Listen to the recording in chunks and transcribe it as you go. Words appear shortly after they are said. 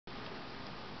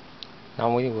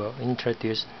Now we will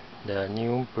introduce the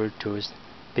new Bluetooth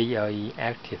BLE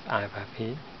active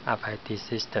RFID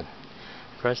system.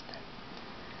 First,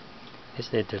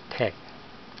 this is the tag.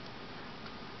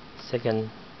 Second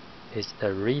is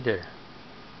the reader.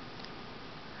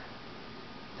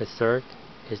 The third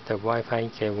is the Wi-Fi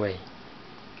gateway.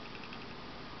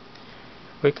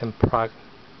 We can plug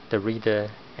the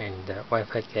reader and the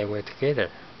Wi-Fi gateway together,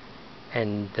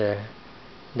 and the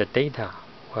data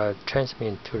will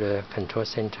transmit to the control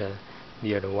center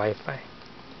via the Wi-Fi.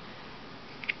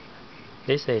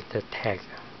 This is the tag.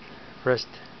 First,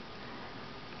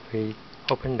 we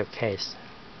open the case.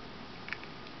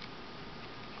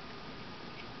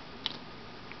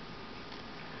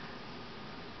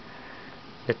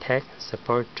 The tag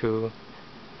supports to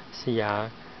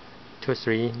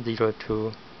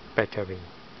CR2302 battery.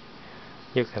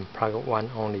 You can plug one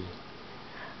only.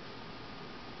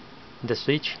 The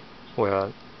switch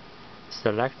will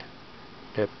select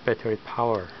the battery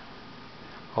power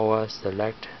or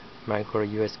select micro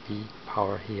USB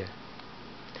power here,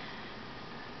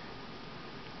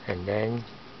 and then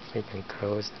we can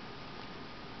close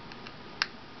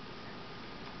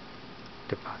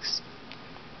the box.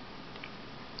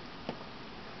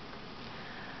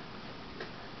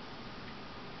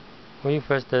 We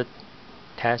first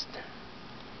test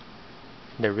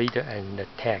the reader and the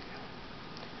tag.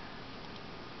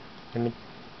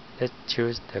 Let's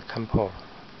choose the COM port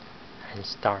and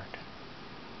start.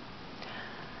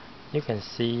 You can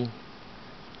see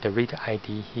the reader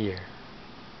ID here,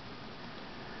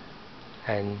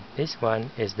 and this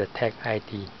one is the tag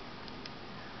ID.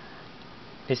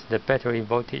 This is the battery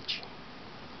voltage.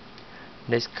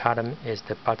 This column is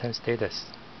the button status.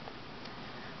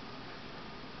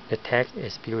 The tag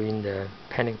is built-in the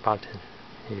panic button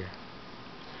here,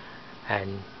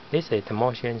 and this is the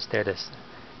motion status.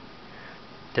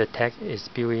 The tag is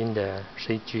built-in the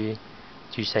 3G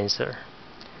sensor.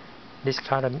 This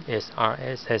column is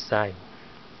RSSI.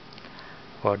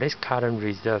 For this column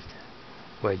reserved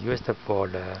were used for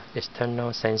the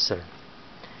external sensor.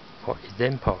 For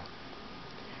example,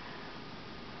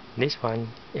 this one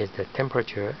is the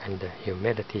temperature and the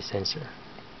humidity sensor,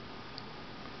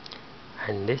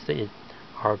 and this is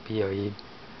our BLE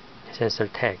sensor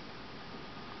tag.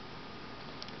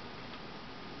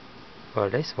 For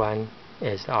this one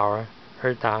is our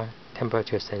radar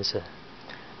temperature sensor,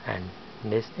 and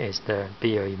this is the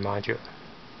BLE module.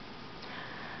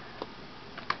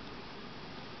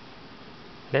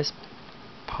 Let's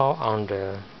power on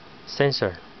the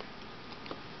sensor.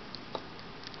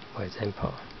 For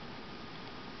example,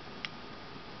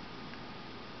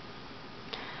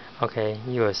 okay,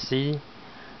 you will see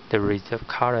the reserve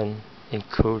current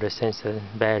include the sensor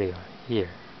value here.